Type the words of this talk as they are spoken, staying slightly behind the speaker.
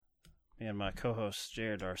Me and my co-host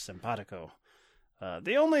Jared are simpatico.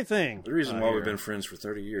 The only thing... The reason why we've been friends for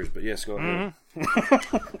 30 years, but yes, go ahead.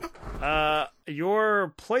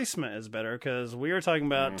 Your placement is better, because we were talking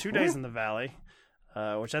about 2 Days in the Valley,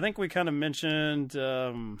 which I think we kind of mentioned...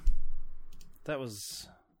 that was...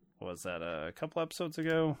 What was that, a couple episodes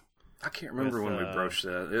ago? I can't remember when we broached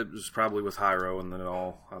that. It was probably with Hyro and then I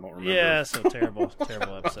don't remember. Yeah, so terrible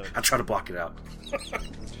episode. I try to block it out.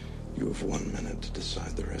 You have 1 minute to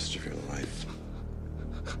decide the rest of your life.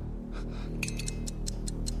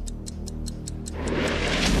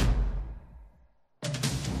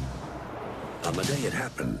 On the day it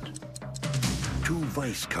happened, 2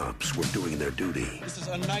 vice cops were doing their duty. This is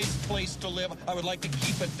a nice place to live. I would like to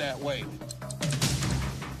keep it that way.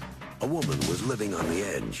 A woman was living on the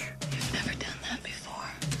edge. You've never done that before.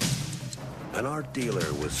 An art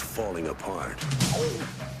dealer was falling apart.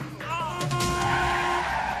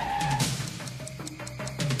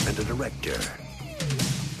 And a director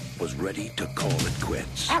was ready to call it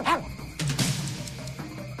quits.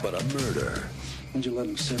 But a murder... Why'd you let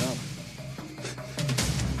him sit up?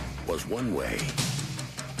 ...was one way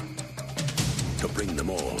to bring them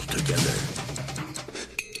all together.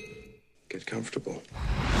 Get comfortable.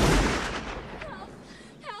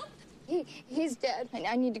 He's dead.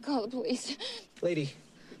 I need to call the police. Lady,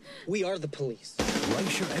 we are the police.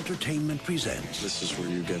 Reicher Entertainment presents... This is where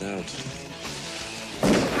you get out.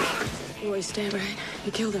 Roy's dead, right?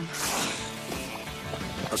 You killed him.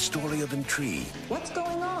 A story of intrigue. What's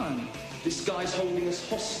going on? This guy's holding us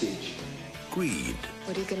hostage. Greed.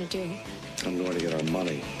 What are you gonna do? I'm going to get our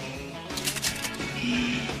money.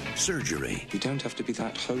 Surgery. You don't have to be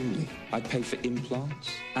that homely. I'd pay for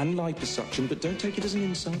implants and liposuction, but don't take it as an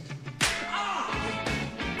insult.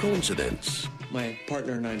 Coincidence. My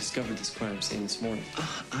partner and I discovered this crime scene this morning.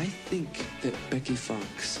 I think that Becky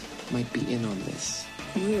Fox might be in on this.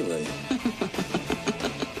 Really?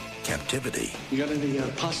 Captivity. You got any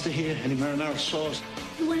pasta here? Any marinara sauce?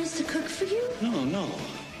 You want us to cook for you? No.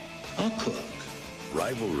 I'll cook.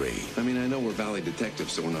 Rivalry. I mean, I know we're Valley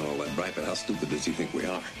detectives, so we're not all that bright, but how stupid does he think we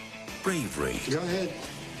are? Bravery. Go ahead.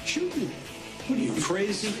 Shoot me. What are you,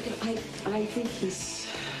 crazy? I think he's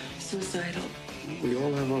suicidal. We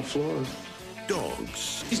all have our flaws.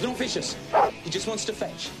 Dogs. He's not vicious. He just wants to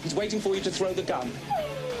fetch. He's waiting for you to throw the gun.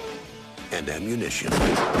 And ammunition.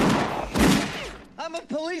 I'm a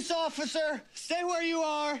police officer. Stay where you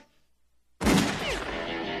are. What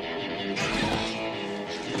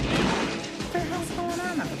the hell's going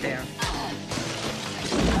on out there?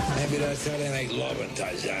 Maybe that's how they make love in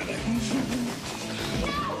Titanic.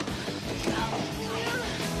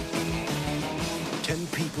 10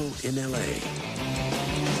 people in L.A.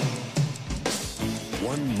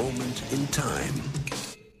 One moment in time.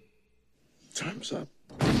 Time's up.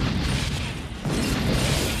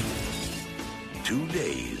 2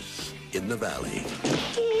 days in the Valley.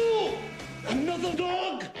 Ooh, another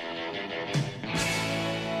dog?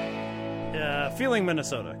 Feeling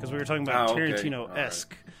Minnesota, because we were talking about okay.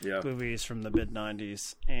 Tarantino-esque movies from the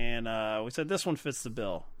mid-90s, and we said this one fits the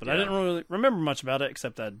bill, but I didn't really remember much about it,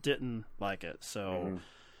 except I didn't like it, so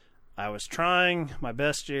I was trying my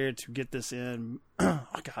best, Jared, to get this in,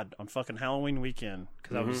 on fucking Halloween weekend,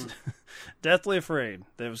 because I was deathly afraid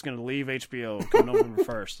that it was going to leave HBO come November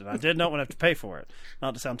 1st, and I did not want to have to pay for it.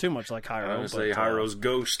 Not to sound too much like Hyro. I was going to say Hyro's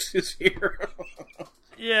ghost is here.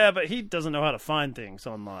 Yeah, but he doesn't know how to find things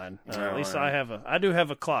online. At least I do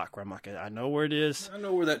have a clock where I'm like, I know where it is. I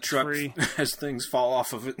know where that truck has things fall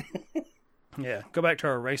off of it. Yeah, go back to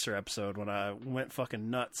our Eraser episode when I went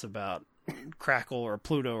fucking nuts about Crackle or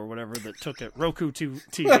Pluto or whatever that took it. Roku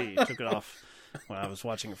TV took it off when I was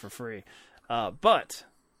watching it for free. But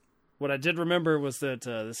what I did remember was that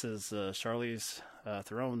this is Charlize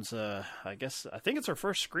Theron's, I think it's her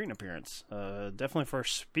first screen appearance. Definitely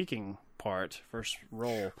first speaking part, first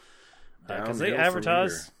role. Because they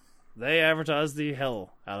advertise the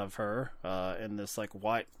hell out of her in this like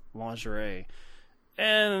white lingerie.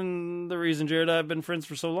 And the reason Jared and I have been friends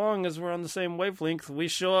for so long is we're on the same wavelength. We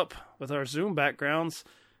show up with our Zoom backgrounds.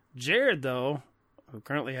 Jared, though, who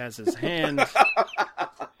currently has his hand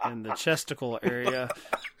in the chesticle area,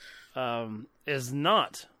 is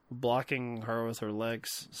not blocking her with her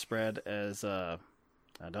legs spread as I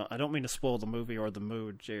don't mean to spoil the movie or the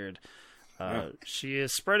mood, Jared. She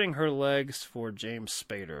is spreading her legs for James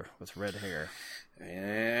Spader with red hair.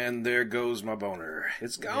 And there goes my boner.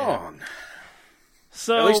 It's gone. Yeah.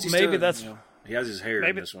 So maybe that's... he has his hair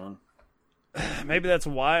in this one. Maybe that's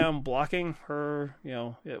why I'm blocking her.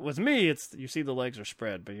 With me, it's you see the legs are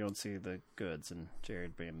spread, but you don't see the goods. And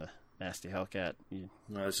Jared being the nasty Hellcat.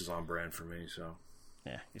 No, this is on brand for me, so...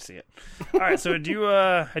 Yeah, you see it. All right, so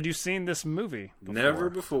had you seen this movie before? Never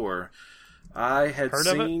before. I had Heard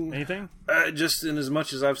seen... of it? Anything? Just in as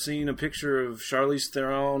much as I've seen a picture of Charlize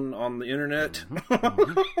Theron on the internet.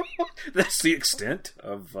 That's the extent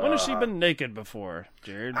of... When has she been naked before?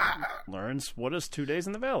 Jared learns, what is 2 Days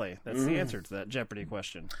in the Valley? That's the answer to that Jeopardy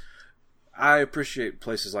question. I appreciate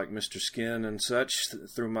places like Mr. Skin and such.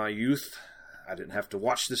 Through my youth, I didn't have to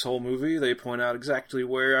watch this whole movie. They point out exactly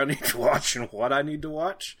where I need to watch and what I need to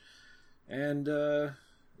watch. And,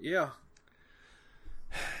 yeah.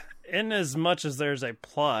 In as much as there's a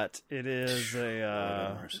plot, it is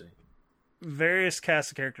various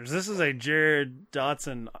cast of characters. This is a Jared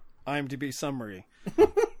Dotson IMDb summary,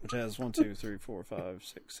 which has 1, 2, 3, 4, 5,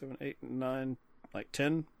 6, 7, 8, 9, like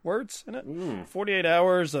 10 words in it. 48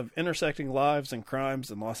 hours of intersecting lives and crimes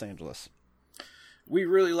in Los Angeles. We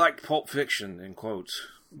really liked Pulp Fiction, in quotes.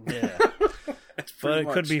 Yeah. But it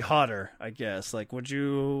could be hotter, I guess. Like, would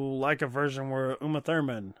you like a version where Uma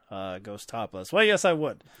Thurman goes topless? Well, yes, I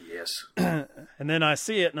would. Yes. And then I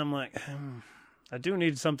see it, and I'm like, I do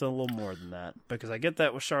need something a little more than that. Because I get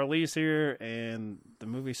that with Charlize here, and the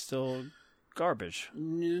movie's still garbage.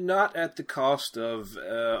 Not at the cost of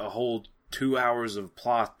a whole 2 hours of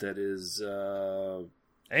plot that is...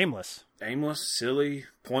 aimless, silly,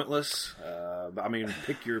 pointless. I mean,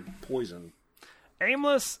 pick your poison.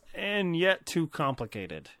 Aimless and yet too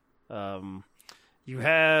complicated. You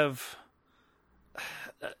have,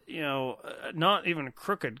 not even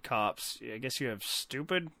crooked cops. I guess you have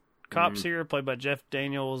stupid cops here, played by Jeff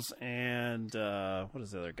Daniels and what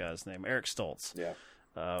is the other guy's name? Eric Stoltz. Yeah.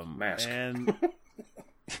 Mask. And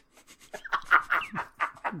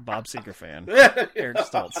Bob Seger fan. Eric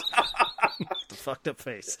Stoltz. The fucked up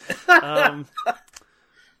face.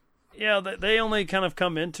 Yeah, they only kind of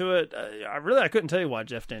come into it. I couldn't tell you why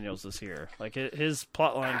Jeff Daniels is here. Like, his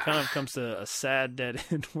plotline kind of comes to a sad dead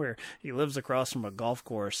end where he lives across from a golf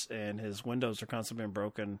course and his windows are constantly being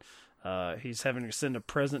broken. He's having to send a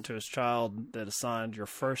present to his child that is signed "Your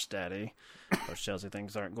First Daddy," which tells you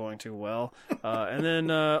things aren't going too well. And then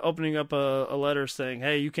opening up a letter saying,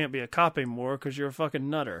 "Hey, you can't be a cop anymore because you're a fucking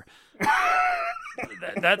nutter."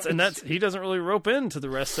 That's he doesn't really rope into the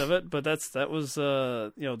rest of it, but that was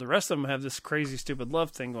the rest of them have this crazy stupid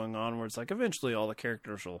love thing going on where it's like eventually all the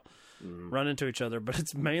characters will run into each other, but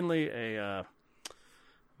it's mainly a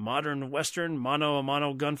modern western mano a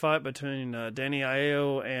mano gunfight between Danny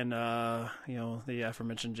Aiello and the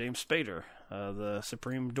aforementioned James Spader, the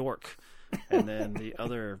supreme dork, and then the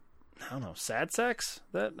other, I don't know, sad sex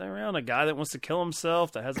that around, a guy that wants to kill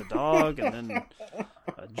himself that has a dog, and then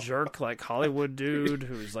a jerk like Hollywood dude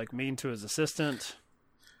who's like mean to his assistant.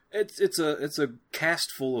 It's a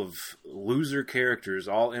cast full of loser characters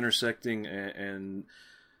all intersecting, and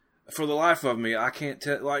for the life of me, I can't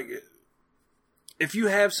tell. Like, if you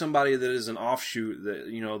have somebody that is an offshoot,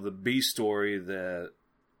 that the B story that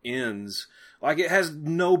ends, like, it has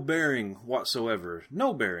no bearing whatsoever,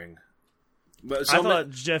 no bearing. But I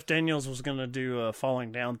thought Jeff Daniels was going to do a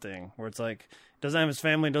falling down thing where it's like, doesn't have his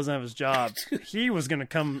family, doesn't have his job. He was going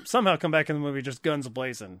to somehow come back in the movie just guns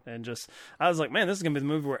blazing. And I was like, man, this is going to be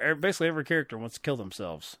the movie where basically every character wants to kill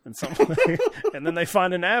themselves in some way. And then they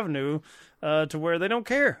find an avenue to where they don't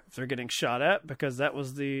care if they're getting shot at, because that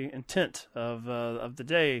was the intent of the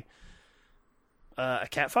day. A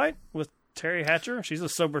cat fight with Terry Hatcher. She's a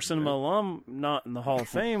Sober Cinema alum, not in the Hall of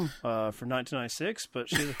Fame for 1996, but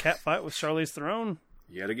she's a cat fight with Charlize Theron.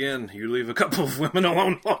 Yet again, you leave a couple of women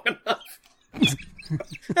alone long enough.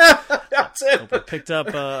 That's it. We picked up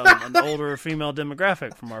an older female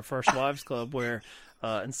demographic from our First Wives Club, where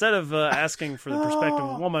instead of asking for the perspective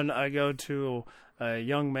of a woman, I go to a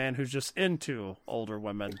young man who's just into older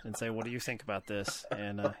women and say, what do you think about this?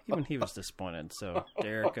 And even he was disappointed. So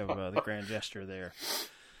Derek of the Grand Gesture there.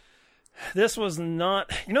 This was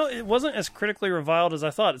not, it wasn't as critically reviled as I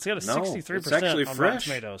thought. It's got a 63% on Rotten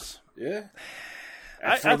Tomatoes. Yeah.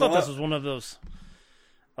 I thought this was one of those,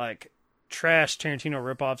 like, trash Tarantino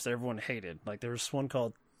ripoffs that everyone hated. Like, there was one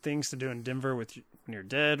called Things to Do in Denver When You're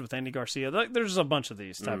Dead with Andy Garcia. Like, there's a bunch of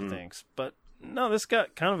these type of things. But, no, this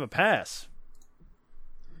got kind of a pass.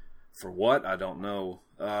 For what? I don't know.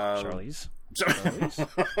 Charlize.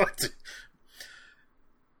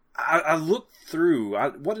 I looked through.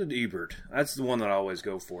 What did Ebert? That's the one that I always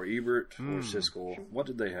go for. Ebert or Siskel. What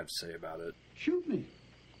did they have to say about it? Shoot me.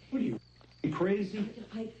 What are you, crazy?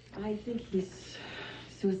 I think he's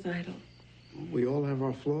suicidal. We all have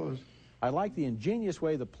our flaws. I like the ingenious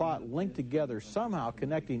way the plot linked together, somehow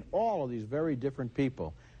connecting all of these very different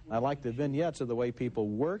people. I like the vignettes of the way people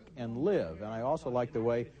work and live, and I also like the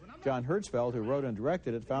way John Hertzfeld, who wrote and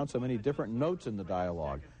directed it, found so many different notes in the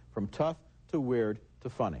dialogue, from tough to weird to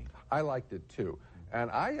funny. I liked it too. And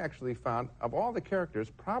I actually found, of all the characters,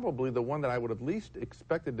 probably the one that I would have least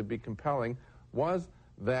expected to be compelling was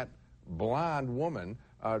that blonde woman,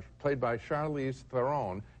 played by Charlize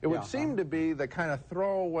Theron. It would seem to be the kind of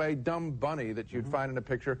throwaway dumb bunny that you'd find in a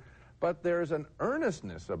picture, but there's an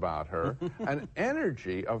earnestness about her, an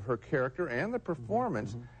energy of her character and the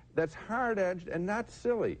performance that's hard-edged and not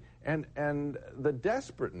silly. And the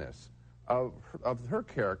desperateness of her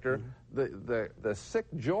character, the sick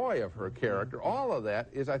joy of her character, all of that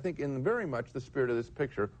is, I think, in very much the spirit of this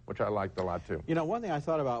picture, which I liked a lot, too. You know, one thing I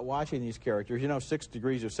thought about watching these characters, you know, 6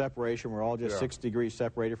 degrees of separation, we're all just 6 degrees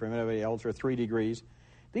separated from anybody else, or 3 degrees.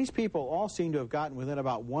 These people all seem to have gotten within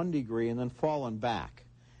about 1 degree and then fallen back.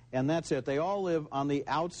 And that's it. They all live on the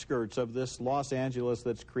outskirts of this Los Angeles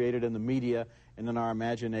that's created in the media and in our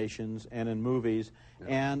imaginations and in movies.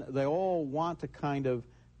 And they all want to kind of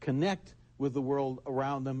connect with the world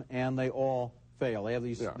around them, and they all fail. They have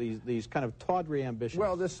these kind of tawdry ambitions.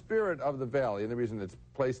 Well, the spirit of the valley, and the reason it's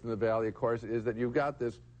placed in the valley, of course, is that you've got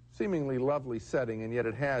this seemingly lovely setting, and yet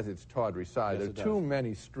it has its tawdry side. There are too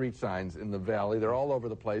many street signs in the valley. They're all over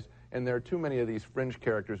the place, and there are too many of these fringe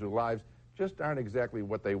characters whose lives just aren't exactly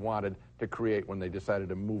what they wanted to create when they decided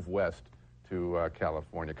to move west to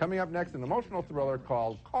California. Coming up next, an emotional thriller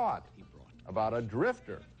called Caught, about a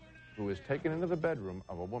drifter who is taken into the bedroom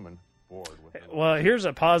of a woman bored with her. Well, here's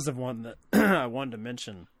a positive one that I wanted to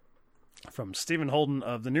mention from Stephen Holden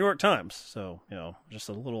of the New York Times. So, you know, just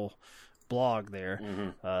a little blog there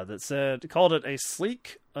that called it a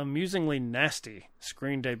sleek, amusingly nasty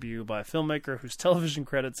screen debut by a filmmaker whose television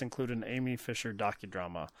credits include an Amy Fisher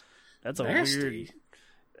docudrama. That's a weird.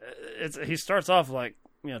 He starts off like,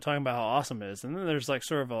 you know, talking about how awesome it is, and then there's like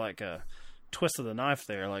sort of a twist of the knife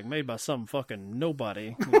there, like made by some fucking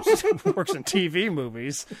nobody who works in TV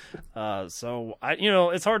movies. So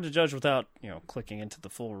it's hard to judge without, you know, clicking into the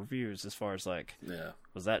full reviews as far as like,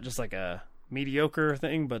 was that just like a mediocre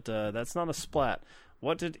thing? But that's not a splat.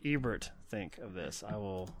 What did Ebert think of this? I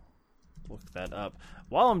will look that up.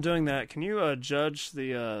 While I'm doing that, can you judge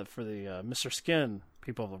the for the Mr. Skin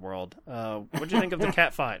people of the world? What did you think of the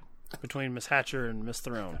cat fight between Miss Hatcher and Miss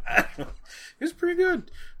Theron? It was pretty good.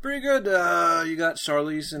 Pretty good. You got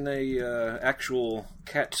Charlize in a actual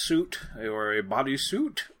cat suit or a body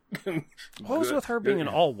suit. What was with her being in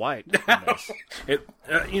all white?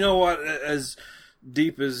 You know what? As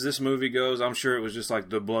deep as this movie goes, I'm sure it was just like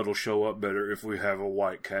the blood will show up better if we have a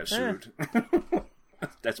white cat suit.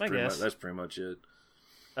 That's pretty much it.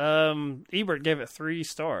 Ebert gave it 3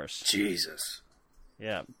 stars. Jesus.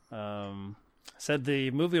 Yeah. Said the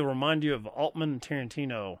movie will remind you of Altman and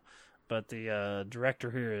Tarantino, but the director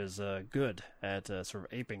here is good at sort of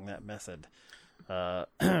aping that method.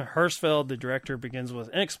 Hirschfeld, the director, begins with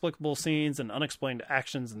inexplicable scenes and unexplained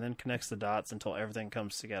actions and then connects the dots until everything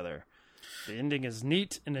comes together. The ending is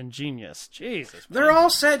neat and ingenious. Jesus, man. They're all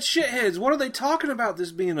sad shitheads. What are they talking about?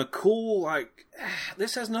 This being a cool, like,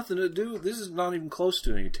 this has nothing to do. This is not even close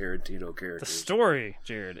to any Tarantino characters. The story,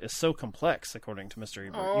 Jared, is so complex, according to Mr.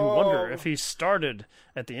 Ebert. You wonder if he started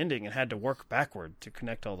at the ending and had to work backward to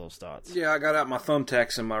connect all those dots. Yeah, I got out my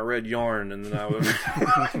thumbtacks and my red yarn, and then I was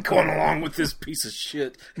going along with this piece of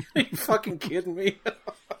shit. Are you fucking kidding me?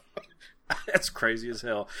 That's crazy as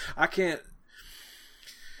hell. I can't.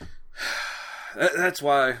 That's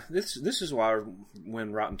why this is why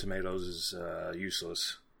when Rotten Tomatoes is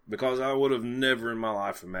useless, because I would have never in my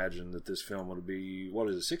life imagined that this film would be, what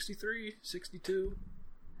is it, 63, 62?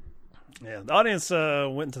 Yeah, the audience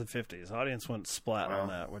went into the 50s. The audience went splat on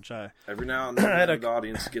that, which every now and then I had the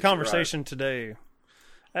audience gets conversation it right. Today.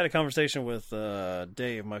 I had a conversation with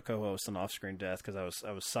Dave, my co-host on Off Screen Death, because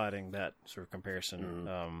I was citing that sort of comparison.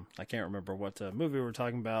 I can't remember what movie we were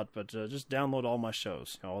talking about, but just download all my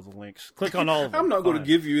shows, all the links. Click on all of them. I'm not going to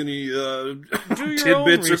give you any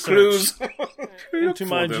tidbits or clues into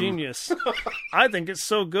my genius. I think it's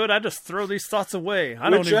so good, I just throw these thoughts away.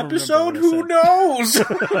 Which episode? Who knows?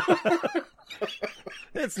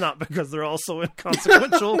 It's not because they're all so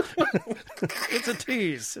inconsequential. It's a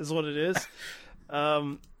tease, is what it is.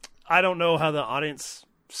 I don't know how the audience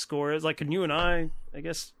score is. Like, can you and I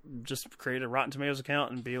guess, just create a Rotten Tomatoes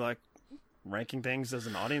account and be like ranking things as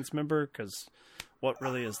an audience member? Because what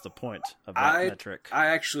really is the point of that metric? I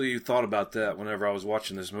actually thought about that whenever I was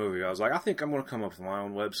watching this movie. I was like, I think I'm going to come up with my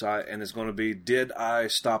own website, and it's going to be Did I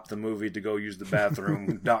Stop the Movie to Go Use the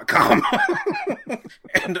Bathroom.com.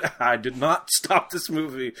 And I did not stop this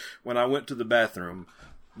movie when I went to the bathroom.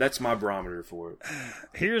 That's my barometer for it.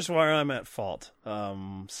 Here's where I'm at fault.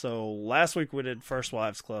 So last week we did First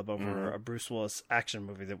Wives Club over a Bruce Willis action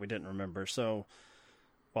movie that we didn't remember. So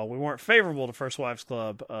while we weren't favorable to First Wives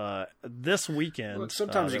Club, this weekend... Well,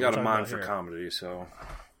 sometimes you got a mind for comedy, so...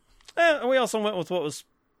 And we also went with what was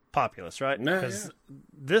populous, right? Because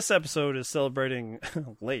this episode is celebrating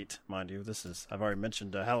late, mind you. I've already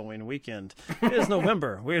mentioned Halloween weekend. It is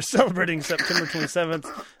November. We are celebrating September 27th,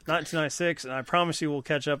 1996, and I promise you we'll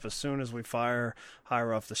catch up as soon as we hire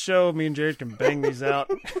off the show. Me and Jared can bang these out.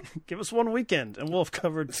 Give us one weekend, and we'll have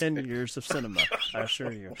covered 10 years of cinema, I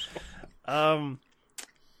assure you.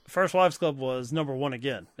 First Wives Club was number 1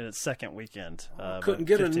 again in its second weekend. Couldn't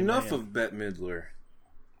get enough of Bette Midler.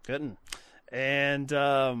 Couldn't. And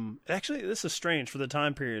actually, this is strange for the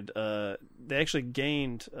time period. They actually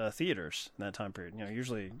gained theaters in that time period.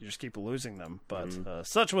 Usually you just keep losing them. But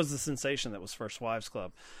such was the sensation that was First Wives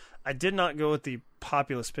Club. I did not go with the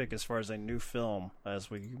populous pick as far as a new film as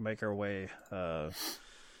we make our way,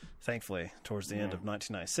 thankfully, towards the end of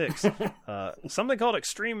 1996. Something called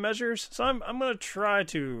Extreme Measures. So I'm going to try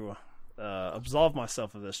to... absolve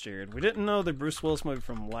myself of this, Jared. We didn't know the Bruce Willis movie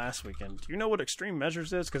from last weekend. Do you know what Extreme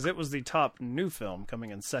Measures is? Because it was the top new film,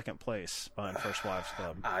 coming in second place behind First Wives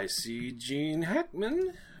Club. I see Gene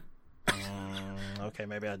Hackman. Okay,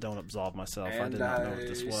 maybe I don't absolve myself. I did not know what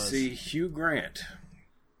this was. I see Hugh Grant.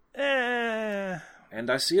 And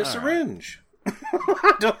I see a syringe.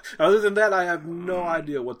 Other than that, I have no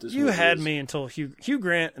idea what this movie is. You had me until Hugh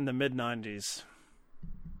Grant in the mid-90s.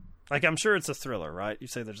 Like, I'm sure it's a thriller, right? You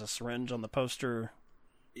say there's a syringe on the poster,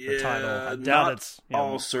 the title. I doubt it's...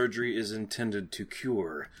 all surgery is intended to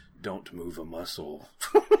cure. Don't move a muscle.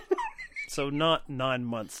 So not 9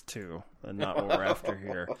 months, too, and not what we're after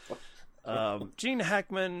here. Gene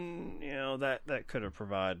Hackman, that could have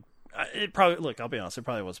provided... It probably... Look, I'll be honest, it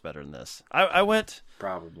probably was better than this. I went...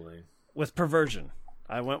 Probably. With Perversion.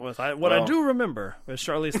 I went with I do remember was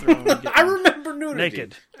Charlize Theron. I remember nudity.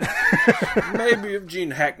 Naked. Maybe if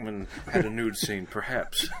Gene Hackman had a nude scene,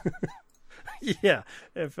 perhaps. Yeah,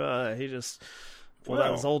 if he just pulled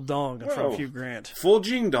out his old dong in front of Hugh Grant. Full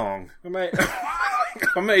Gene dong.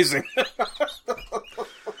 Amazing.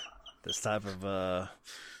 This type of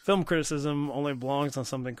film criticism only belongs on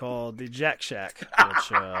something called the Jack Shack,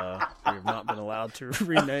 which we have not been allowed to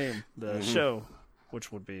rename the show,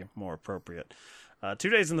 which would be more appropriate. 2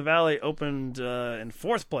 Days in the Valley opened in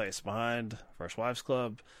fourth place behind First Wives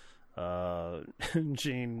Club.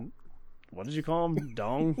 Gene, what did you call him?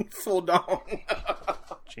 Dong? Full dong.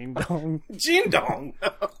 Gene Dong. Gene Dong.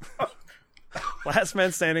 Last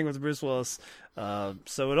Man Standing with Bruce Willis.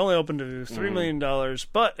 So it only opened to $3 million,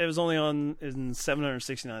 but it was only on in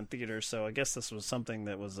 769 theaters. So I guess this was something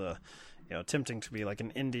that was attempting to be like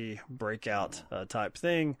an indie breakout type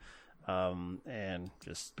thing, and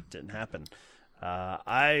just didn't happen.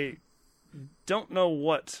 I don't know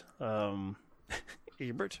what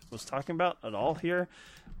Ebert was talking about at all here.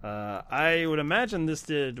 I would imagine this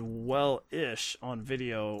did well-ish on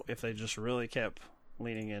video if they just really kept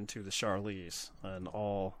leaning into the Charlize and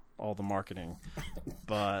all the marketing.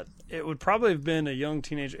 But it would probably have been a young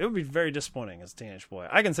teenager. It would be very disappointing as a teenage boy.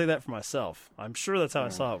 I can say that for myself. I'm sure that's how I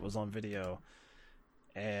saw it, was on video.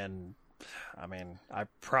 And... I mean, I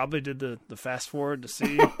probably did the fast forward to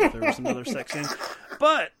see if there was another section.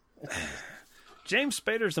 But James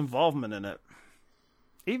Spader's involvement in it,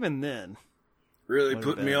 even then... Really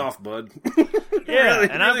putting me off, bud. Yeah, really,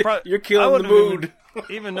 and you're killing the mood.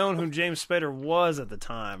 Even known who James Spader was at the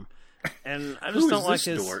time. And I just don't like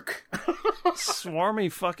his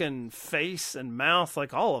swarmy fucking face and mouth,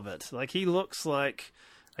 like all of it. Like, he looks like...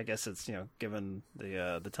 I guess it's, given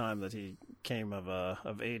the time that he came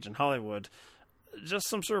of age in Hollywood, just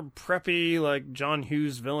some sort of preppy, like, John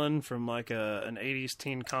Hughes villain from, like, an 80s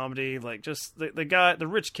teen comedy. Like, just the guy, the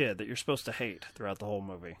rich kid that you're supposed to hate throughout the whole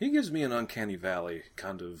movie. He gives me an Uncanny Valley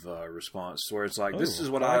kind of response, where it's like, this is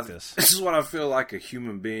what I feel like a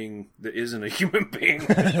human being that isn't a human being.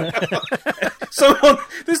 So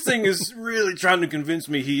this thing is really trying to convince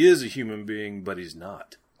me he is a human being, but he's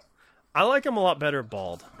not. I like him a lot better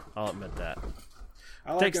bald. I'll admit that.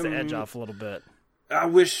 Takes the edge off a little bit. I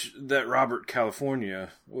wish that Robert California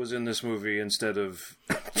was in this movie instead of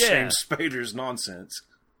James Spader's nonsense.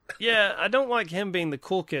 Yeah, I don't like him being the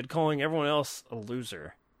cool kid calling everyone else a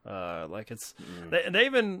loser. Like it's they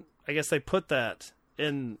even, I guess they put that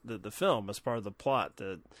in the film as part of the plot,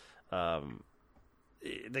 that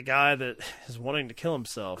the guy that is wanting to kill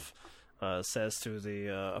himself says to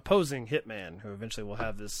the opposing hitman, who eventually will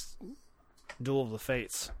have this duel of the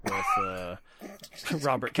fates with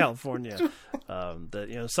Robert California,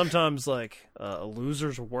 that sometimes like a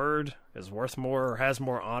loser's word is worth more or has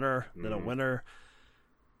more honor than a winner.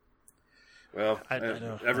 Well, I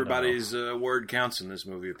don't everybody's word counts in this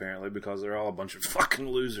movie, apparently, because they're all a bunch of fucking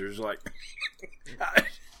losers. Like,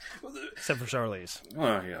 except for Charlize.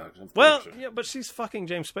 Well, yeah. Well, yeah, but she's fucking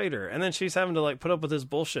James Spader, and then she's having to like put up with his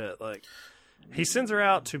bullshit. Like, he sends her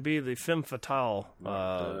out to be the femme fatale.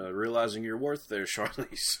 Realizing your worth there,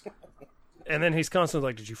 Charlize. And then he's constantly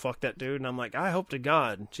like, "Did you fuck that dude?" And I'm like, "I hope to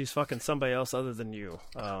God she's fucking somebody else other than you."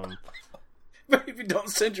 Maybe don't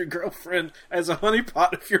send your girlfriend as a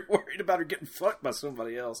honeypot if you're worried about her getting fucked by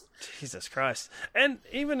somebody else. Jesus Christ. And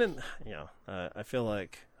even in, I feel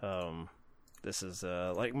like this is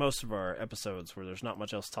like most of our episodes where there's not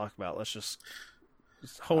much else to talk about. Let's just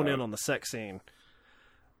hone in on the sex scene.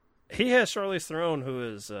 He has Charlize Theron, who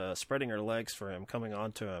is spreading her legs for him, coming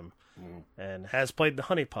onto him, and has played the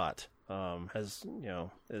honeypot. Is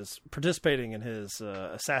participating in his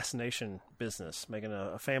assassination business, making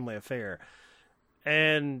a family affair.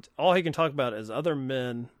 And all he can talk about is other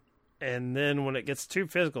men. And then when it gets too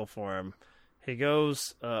physical for him, he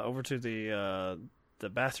goes over to the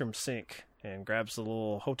bathroom sink and grabs the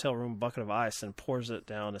little hotel room bucket of ice and pours it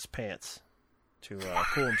down his pants to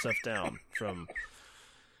cool himself down from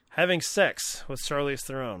having sex with Charlize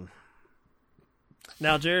Theron.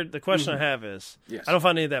 Now, Jared, the question I have is, yes. I don't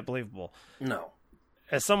find any of that believable. No.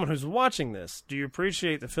 As someone who's watching this, do you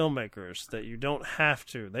appreciate the filmmakers that you don't have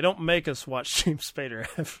to? They don't make us watch James Spader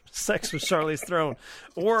have sex with Charlize Theron.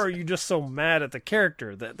 Or are you just so mad at the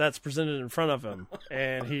character that that's presented in front of him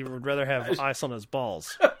and he would rather have ice on his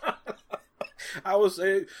balls? I would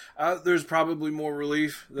say there's probably more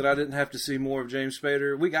relief that I didn't have to see more of James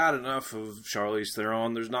Spader. We got enough of Charlize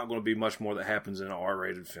Theron. There's not going to be much more that happens in an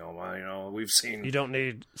R-rated film. We've seen. You don't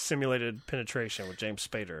need simulated penetration with James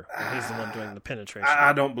Spader. He's the one doing the penetration.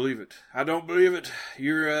 I don't believe it. I don't believe it.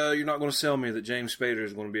 You're not going to sell me that James Spader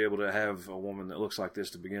is going to be able to have a woman that looks like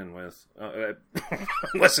this to begin with,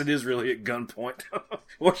 unless it is really at gunpoint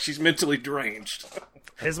or she's mentally deranged.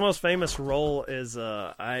 His most famous role is,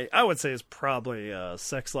 I would say, is probably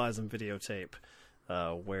Sex, Lies, and Videotape,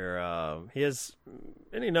 where he has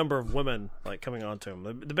any number of women like coming onto him.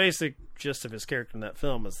 The basic gist of his character in that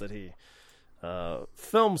film is that he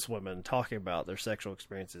films women talking about their sexual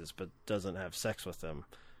experiences, but doesn't have sex with them,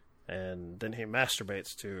 and then he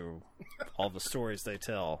masturbates to all the stories they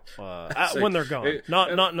tell when they're gone.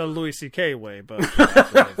 Not in a Louis C.K. way, but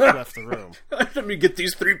after they've left the room. Let me get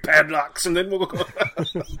these 3 padlocks, and then we'll go.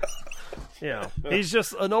 He's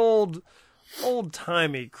just an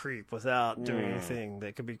old-timey creep without doing anything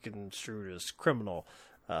that could be construed as criminal.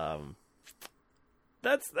 And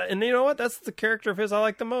you know what? That's the character of his I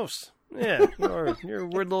like the most. Yeah, you're a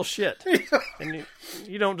weird little shit, and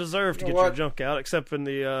you don't deserve to get your junk out, except in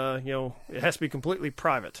the it has to be completely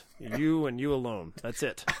private. You and you alone. That's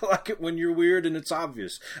it. I like it when you're weird and it's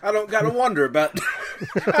obvious. I don't gotta wonder about.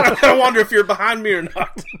 I don't gotta wonder if you're behind me or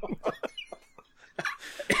not.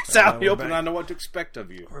 It's out in the open. I know what to expect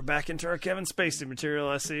of you. We're back into our Kevin Spacey material.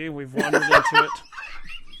 I see. We've wandered into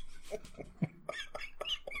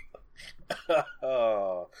it.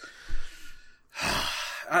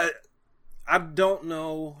 I don't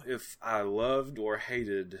know if I loved or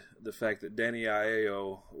hated the fact that Danny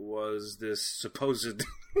Aiello was this supposed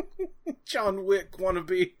John Wick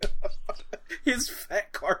wannabe. His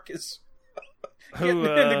fat carcass. Getting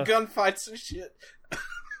into gunfights and shit.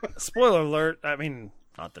 Spoiler alert. I mean,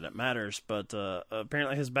 not that it matters, but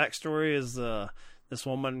apparently his backstory is this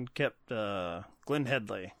woman kept Glenn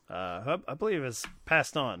Headley, who I believe has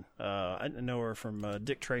passed on. I know her from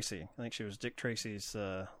Dick Tracy. I think she was Dick Tracy's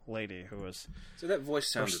lady who was... So that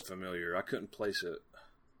voice sounded familiar. I couldn't place it.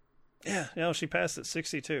 Yeah, she passed at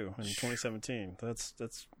 62 in 2017. That's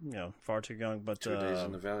far too young. But 2 Days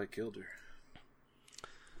in the Valley killed her.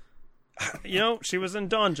 She was in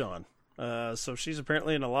Don John. So she's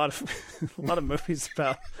apparently in a lot of movies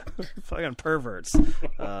about fucking perverts.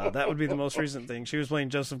 That would be the most recent thing. She was playing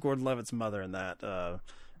Joseph Gordon-Levitt's mother in that.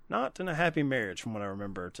 Not in A Happy Marriage, from what I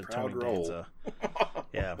remember, to Proud Tony role.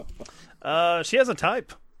 Danza. Yeah. She has a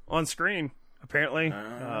type on screen, apparently.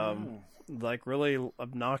 Like really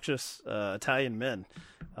obnoxious Italian men.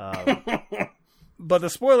 But the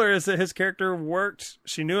spoiler is that his character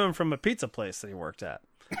she knew him from a pizza place that he worked at.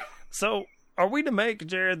 So... Are we to make,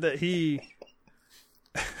 Jared, that he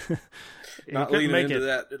not leaning into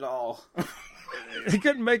that at all? He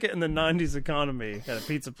couldn't make it in the 90s economy at a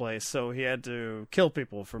pizza place, so he had to kill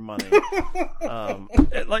people for money.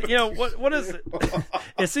 What is it?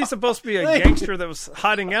 Is he supposed to be a gangster that was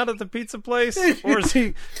hiding out at the pizza place? Or is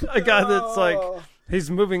he a guy that's like... He's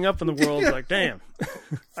moving up in the world, like, damn,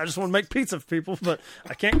 I just want to make pizza for people, but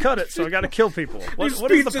I can't cut it, so I got to kill people. What is the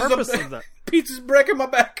purpose of that? Pizza's breaking my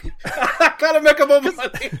back. I got to make them over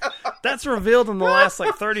money. That's revealed in the last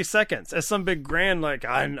like 30 seconds as some big grand, like,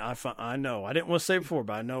 I know. I didn't want to say it before,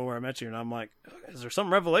 but I know where I met you. And I'm like, is there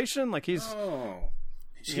some revelation? Like he's... Oh.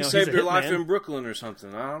 She saved her life in Brooklyn or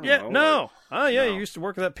something. I don't know. No. Oh, yeah, you used to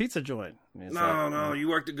work at that pizza joint. No, you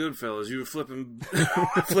worked at Goodfellas. You were flipping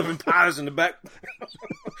pies in the back.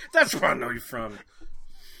 That's where I know you from.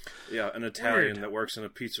 Yeah, an Italian that works in a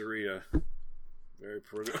pizzeria. Very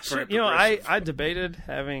progressive. I debated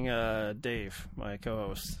having Dave, my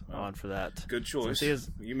co-host, on for that. Good choice.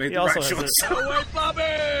 You made the right choice. Go away, Bobby!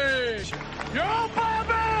 Yo,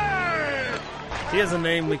 Bobby! He has a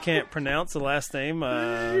name we can't pronounce, the last name.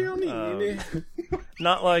 Not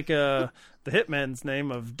like the hitman's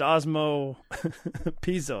name of Dasmo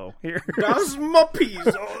Pizzo. Here. Dasmo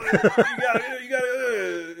Pizzo.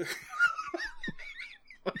 You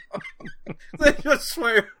gotta. I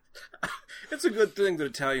swear. It's a good thing that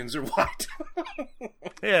Italians are white.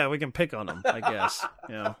 Yeah, we can pick on them, I guess.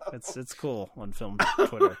 It's cool on film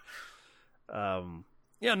Twitter.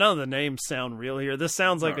 None of the names sound real here. This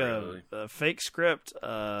sounds like a fake script.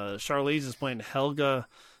 Charlize is playing Helga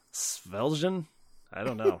Svelgen. I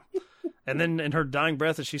don't know. And then in her dying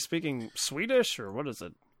breath, is she speaking Swedish or what is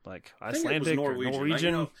it? Like Icelandic or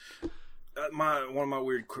Norwegian? One of my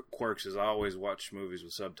weird quirks is I always watch movies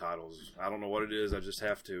with subtitles. I don't know what it is. I just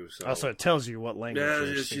have to. So it tells you what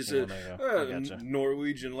language. She said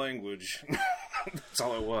Norwegian language. That's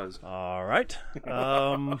all it was. All right.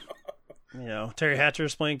 Terry Hatcher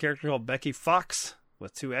is playing a character called Becky Fox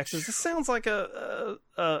with 2 X's. This sounds like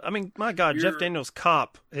my God, Jeff Daniels'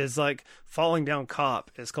 cop is like falling down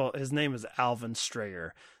cop. His name is Alvin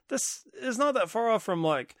Strayer. This is not that far off from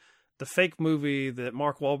like the fake movie that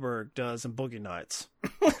Mark Wahlberg does in Boogie Nights.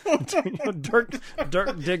 Dirk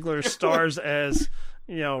Diggler stars as,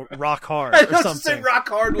 Rock Hard or something. Rock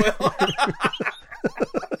Hard, Will.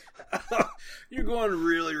 You're going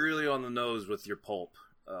really, really on the nose with your pulp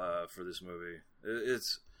for this movie.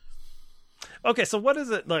 It's okay. So what is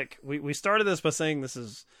it like? We started this by saying this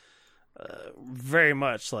is very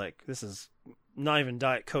much like this is not even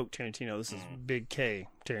Diet Coke Tarantino. This is Big K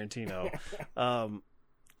Tarantino.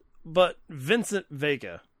 But Vincent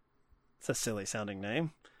Vega, it's a silly sounding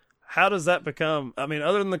name. How does that become,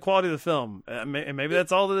 other than the quality of the film, and maybe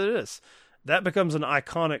that's all that it is, that becomes an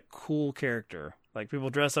iconic, cool character. Like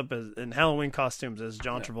people dress up in Halloween costumes as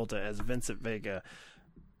John Travolta, as Vincent Vega.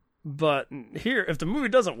 But here, if the movie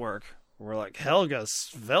doesn't work, we're like, Helga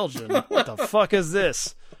Svelgen, what the fuck is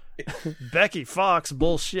this? Becky Fox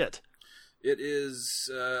bullshit. It is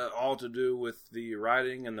all to do with the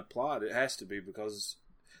writing and the plot. It has to be because...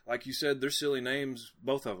 Like you said, they're silly names,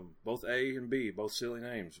 both of them. Both A and B, both silly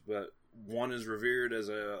names. But one is revered as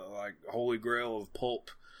a holy grail of pulp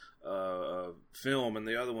film, and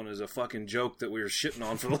the other one is a fucking joke that we were shitting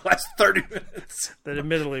on for the last 30 minutes. That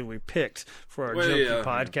admittedly we picked for our jokey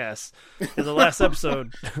podcast. In the last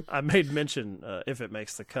episode, I made mention, if it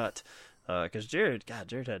makes the cut, because Jared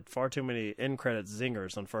had far too many end credits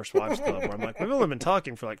zingers on First Wives Club, where I'm like, we've only been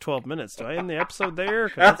talking for like 12 minutes. Do I end the episode there?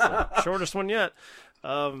 Because that's the shortest one yet.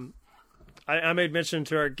 I made mention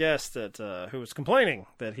to our guest that who was complaining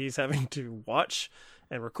that he's having to watch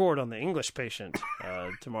and record on The English Patient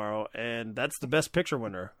tomorrow, and that's the Best Picture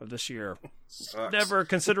winner of this year. Sucks. Never a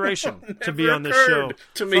consideration to be on this show.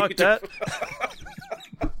 To me, fuck that.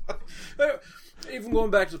 Even going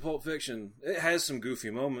back to Pulp Fiction, it has some goofy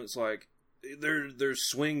moments. Like there's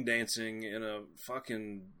swing dancing in a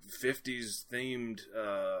fucking 50s themed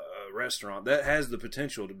restaurant that has the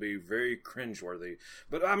potential to be very cringeworthy.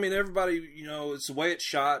 But everybody, it's the way it's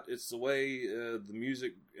shot, it's the way the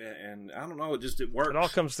music, and I don't know, it works. It all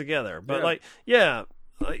comes together. But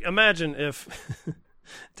imagine if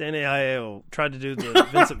Danny Aiello tried to do the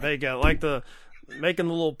Vincent Vega, like the making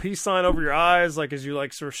the little peace sign over your eyes, like as you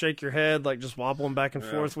like sort of shake your head, like just wobbling back and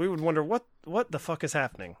forth. We would wonder what the fuck is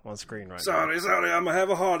happening on screen right now. Sorry, I'm gonna have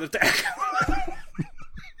a heart attack.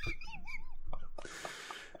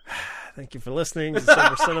 Thank you for listening to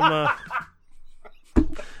Sober Cinema.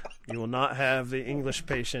 You will not have The English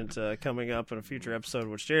Patient coming up in a future episode,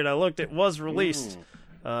 which, Jared, I looked, it was released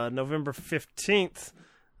November 15th.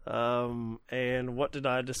 And what did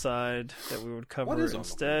I decide that we would cover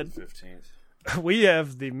instead? November 15th? We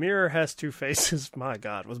have The Mirror Has Two Faces, my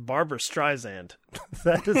God, with Barbara Streisand.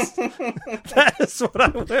 That is what I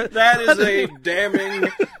went. That is a damning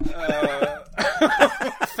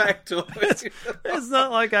factoid. It's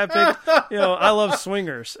not like I picked, I love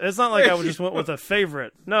swingers. It's not like I just went with a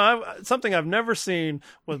favorite. No, something I've never seen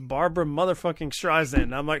with Barbara motherfucking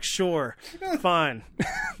Streisand. I'm like, sure, fine.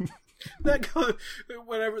 That goes,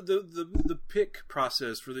 whenever the pick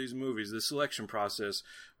process for these movies, the selection process,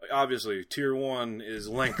 obviously tier 1 is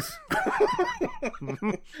length.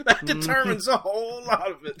 That determines a whole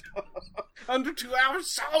lot of it. Under 2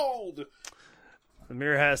 hours sold. The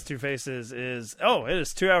Mirror Has Two Faces is it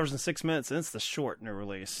is 2 hours and 6 minutes, and it's the shortener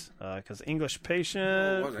release because English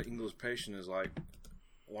Patient. What was it? English Patient is like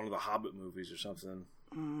one of the Hobbit movies or something.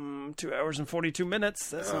 2 hours and 42 minutes.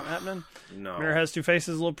 That's not happening. No. Mirror Has Two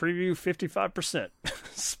Faces. A little preview. 55%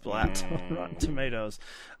 splat on Rotten Tomatoes.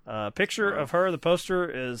 Picture of her. The poster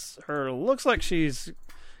is her. Looks like she's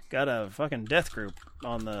got a fucking death grip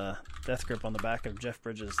on the back of Jeff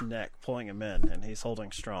Bridges' neck, pulling him in, and he's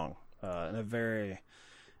holding strong. In a very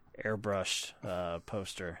airbrushed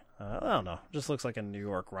poster. I don't know. Just looks like a New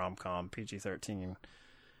York rom-com. PG-13.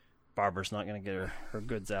 Barbara's not going to get her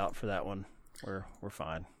goods out for that one. We're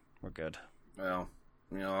fine. We're good. Well,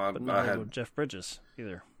 I had had Jeff Bridges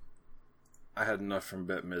either. I had enough from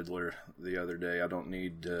Bette Midler the other day. I don't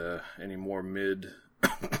need any more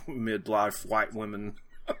midlife white women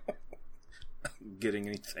getting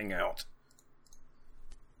anything out.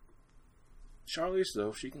 Charlize,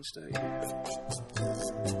 though, she can stay.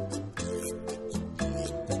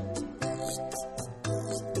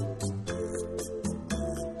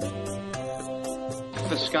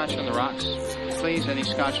 The scotch on the rocks, please. Any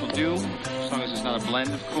scotch will do, as long as it's not a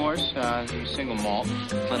blend, of course. Single malt.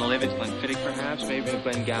 Glenlivet, Glenfiddich, perhaps, maybe a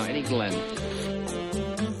Glengow, any Glen.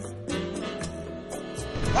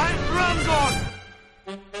 Rum gone!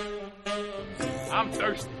 I'm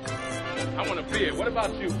thirsty. I want a beer. What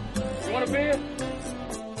about you? You want a beer?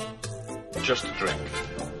 Just a drink.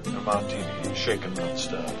 A martini, shaken, not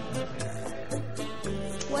stirred.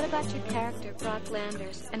 What about your character, Brock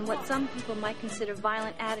Landers, and what some people might consider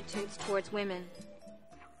violent attitudes towards women?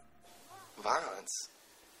 Violence?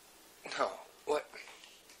 No. What?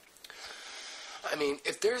 I mean,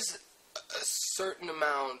 if there's a certain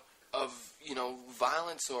amount of,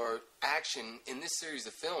 violence or action in this series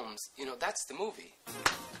of films, that's the movie.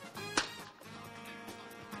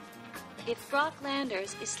 If Brock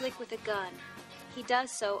Landers is slick with a gun, he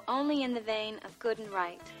does so only in the vein of good and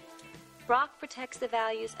right. Brock protects the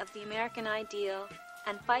values of the American ideal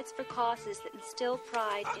and fights for causes that instill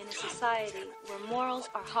pride in a society where morals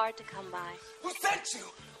are hard to come by. Who sent you?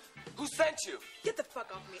 Who sent you? Get the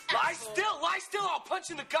fuck off me. Lie still, I'll punch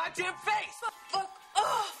you in the goddamn face. Fuck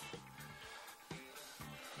off.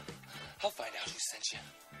 I'll find out who sent you.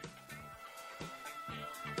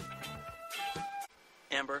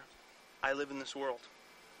 Amber, I live in this world.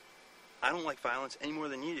 I don't like violence any more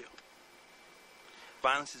than you do.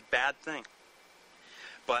 Violence is a bad thing.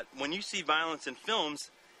 But when you see violence in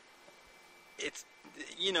films, it's,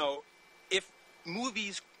 if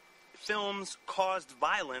movies, films caused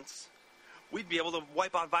violence, we'd be able to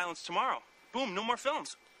wipe out violence tomorrow. Boom, no more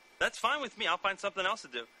films. That's fine with me. I'll find something else to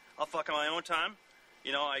do. I'll fuck on my own time.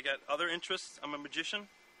 I got other interests. I'm a magician.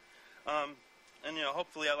 And,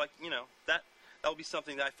 hopefully I like, that will be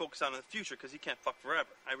something that I focus on in the future because you can't fuck forever.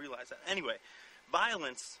 I realize that. Anyway,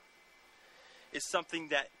 violence is something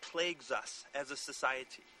that plagues us as a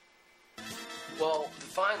society. Well, the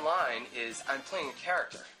fine line is I'm playing a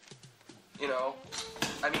character.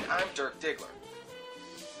 I'm Dirk Diggler.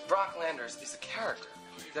 Brock Landers is a character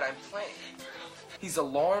that I'm playing. He's a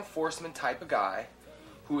law enforcement type of guy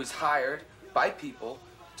who is hired by people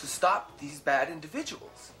to stop these bad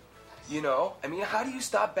individuals. How do you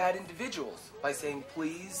stop bad individuals? By saying,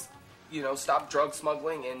 please, stop drug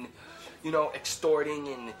smuggling and, extorting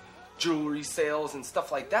and jewelry sales and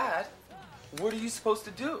stuff like that. What are you supposed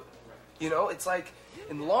to do? It's like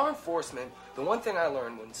in law enforcement, the one thing I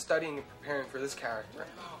learned when studying and preparing for this character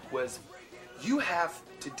was you have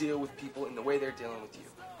to deal with people in the way they're dealing with you.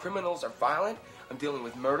 Criminals are violent. I'm dealing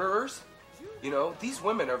with murderers. These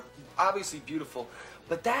women are obviously beautiful,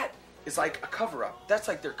 but that is like a cover-up. That's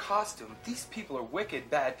like their costume. These people are wicked,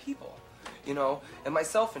 bad people. And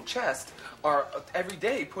myself and Chest are every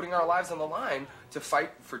day putting our lives on the line to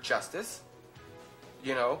fight for justice.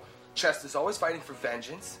 Chest is always fighting for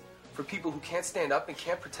vengeance, for people who can't stand up and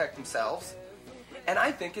can't protect themselves. And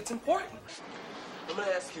I think it's important. I'm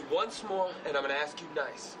gonna ask you once more, and I'm gonna ask you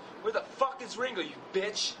nice. Where the fuck is Ringo, you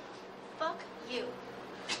bitch? Fuck you.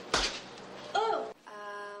 Oh!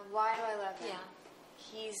 Why do I love him? Yeah.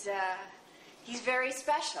 He's very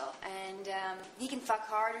special, and he can fuck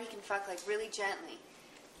hard or he can fuck really gently.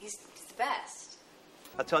 He's the best.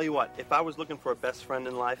 I'll tell you what, if I was looking for a best friend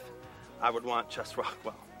in life, I would want Chest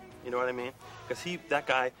Rockwell. You know what I mean? Because that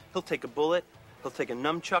guy, he'll take a bullet, he'll take a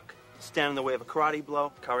nunchuck, stand in the way of a karate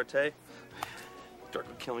blow, karate. Dirk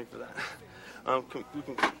would kill me for that. We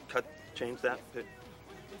can change that bit.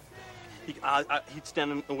 He'd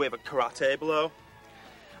stand in the way of a karate blow.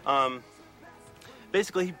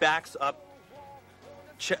 Basically, he backs up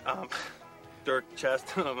Dirk,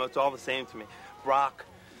 chest, it's all the same to me. Brock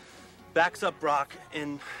backs up Brock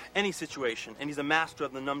in any situation, and he's a master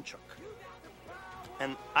of the nunchuck.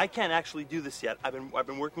 And I can't actually do this yet. I've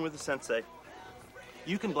been working with the sensei.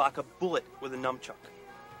 You can block a bullet with a nunchuck.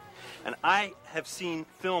 And I have seen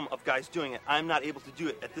film of guys doing it. I'm not able to do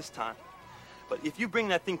it at this time. But if you bring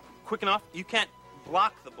that thing quick enough, you can't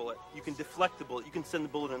block the bullet. You can deflect the bullet. You can send the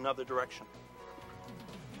bullet in another direction.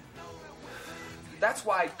 That's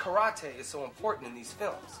why karate is so important in these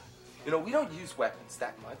films. You know, we don't use weapons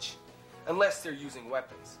that much, unless they're using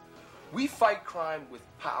weapons. We fight crime with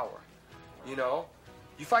power, you know?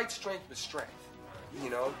 You fight strength with strength,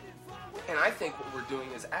 you know? And I think what we're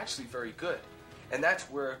doing is actually very good. And that's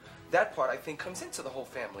where that part, I think, comes into the whole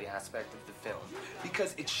family aspect of the film,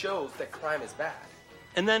 because it shows that crime is bad.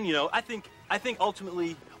 And then, you know, I think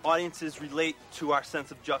ultimately audiences relate to our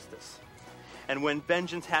sense of justice. And when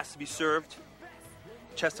vengeance has to be served,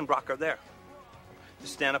 Chest and Brock are there to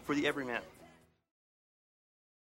stand up for the everyman.